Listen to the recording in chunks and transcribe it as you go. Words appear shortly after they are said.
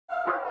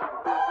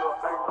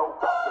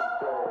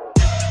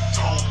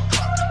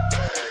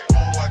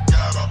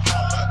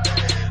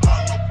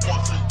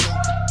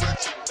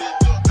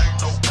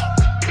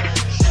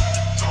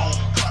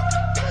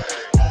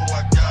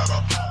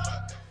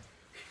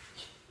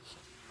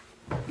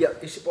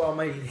Yep, it's your boy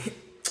Almighty.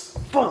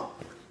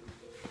 Fuck.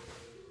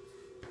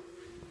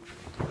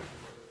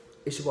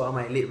 It's your boy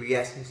Almighty Lit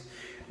Reactions.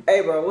 Hey,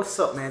 bro, what's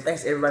up, man?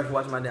 Thanks everybody for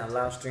watching my damn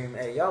live stream.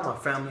 Hey, y'all my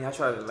family. I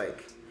try to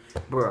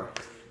bro.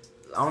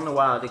 I don't know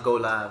why I go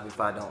live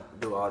if I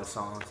don't do all the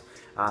songs.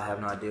 I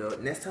have no idea.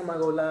 Next time I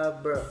go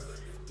live, bro,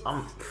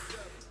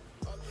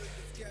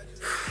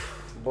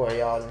 boy,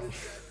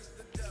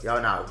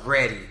 y'all not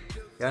ready.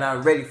 Y'all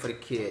not ready for the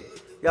kid.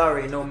 Y'all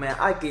already know, man.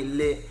 I get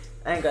lit.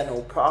 I ain't got no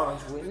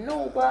problems with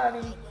nobody.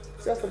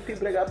 Except for the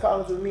people that got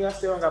problems with me. I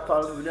still don't got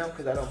problems with them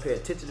because I don't pay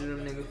attention to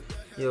them niggas.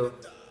 Yo.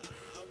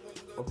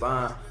 Oh,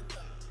 fine.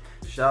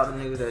 Shout out to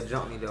niggas that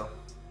jumped me though.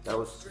 That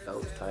was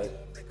tight.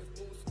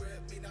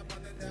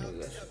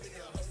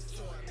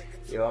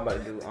 Yo, I'm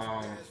about to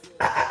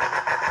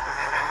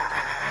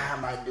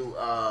do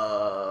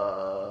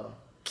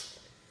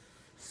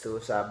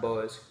Suicide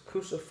Boys,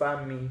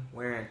 Crucify Me,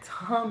 wearing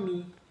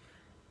Tommy.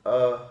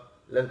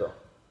 Let's go.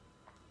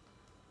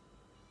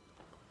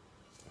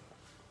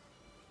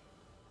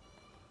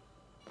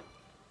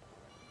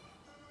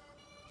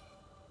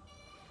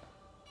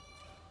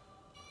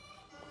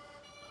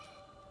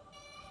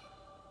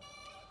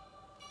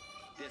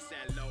 This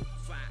that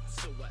low-fi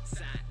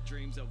suicide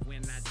dreams of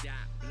when I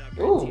die, blood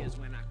tears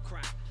when I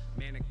cry,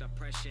 manic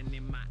depression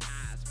in my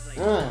eyes, played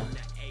in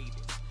the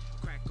 80s,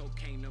 crack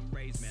cocaine and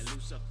raised me,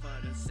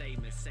 Lucifer done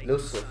saved me,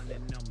 Satan's son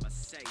and I'm a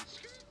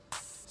savior,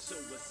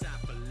 suicide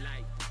for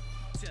life,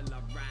 till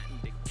I ride in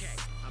decay,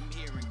 I'm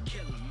hearing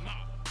kill 'em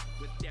all,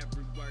 with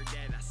every word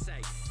that I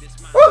say, this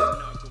my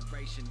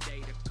inauguration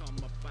day to come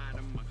up out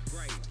of my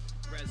grave,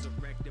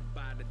 resurrected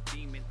by the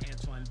demon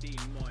Antoine D.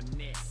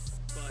 Mornette,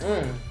 but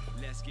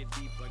let's get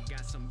deeper,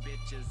 got some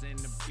bitches in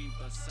the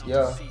beeper, some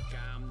seeker,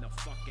 I'm the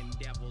fucking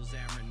devil's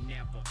Aaron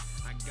Neville,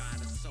 I got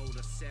a soul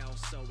to sell,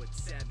 so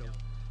it's settled,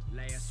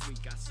 last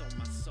week I sold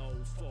my soul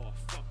for a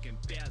fucking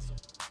bezel.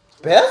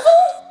 Bezel?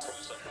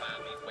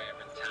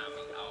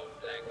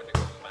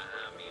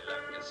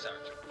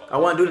 I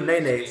want to do the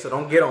nay-nay, so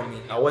don't get on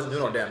me. I wasn't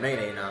doing no damn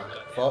nay-nay now.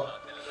 Fuck.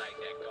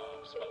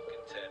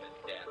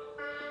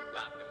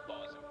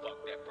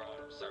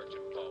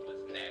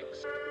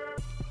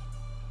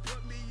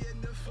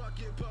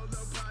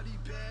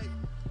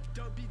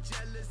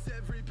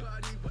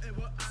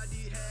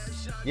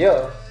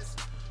 Yeah.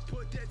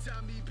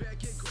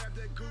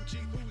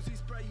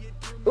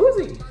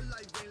 Uzi.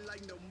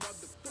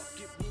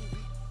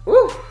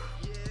 Woo.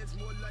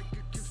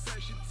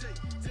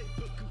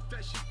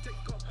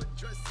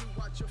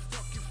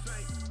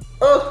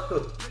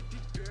 Oh.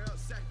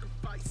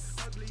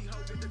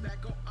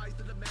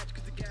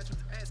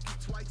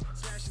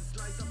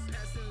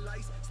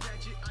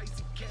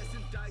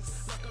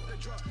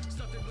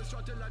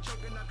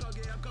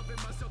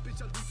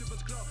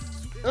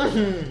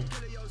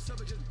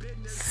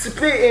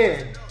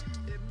 Spitting.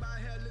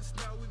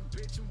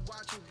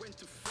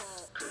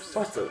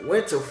 What's the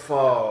winter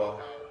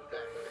fall?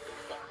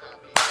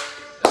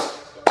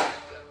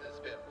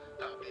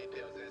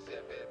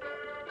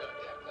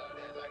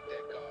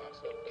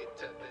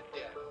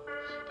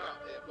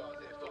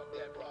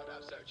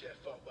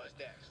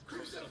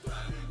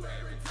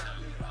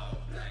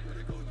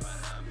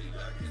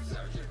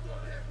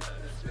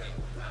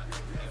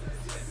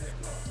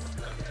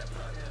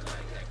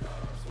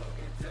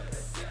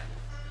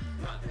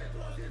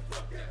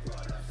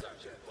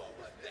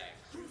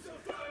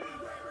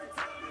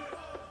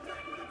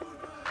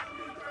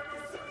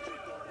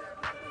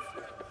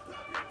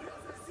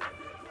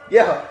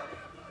 Yeah.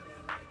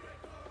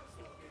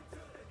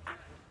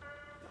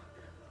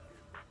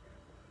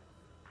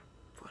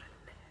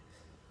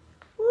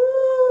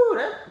 Woo,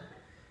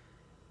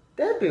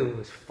 that bit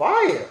was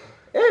fire.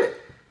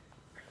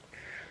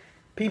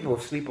 People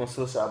sleep on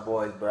Suicide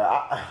Boys, bro.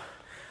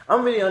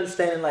 I'm really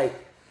understanding like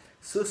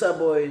Suicide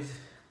Boys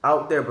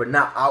out there, but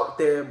not out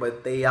there,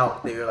 but they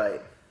out there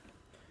like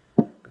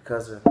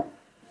because of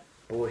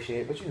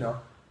bullshit. But you know,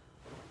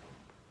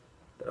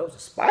 that was a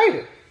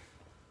spider.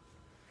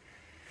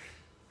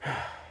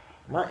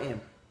 My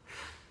M.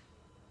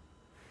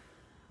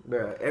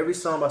 Bro, every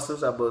song by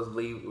Suicide Boys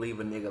leave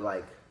a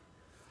nigga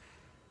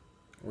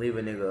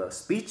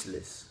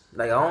speechless.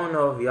 Like I don't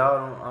know if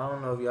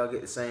y'all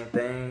get the same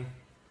thing.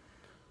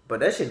 But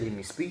that shit leave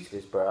me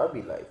speechless, bro. I'd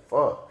be like,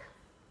 fuck.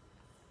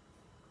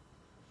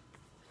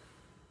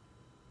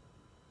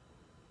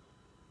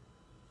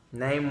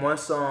 Name one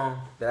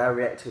song that I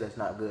react to that's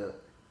not good.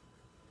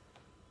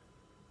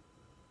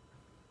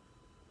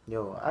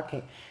 Yo, I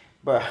can't.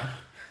 Bro,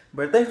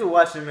 thanks for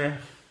watching, man.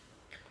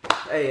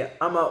 Hey,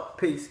 I'm out.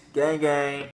 Peace. Gang, gang.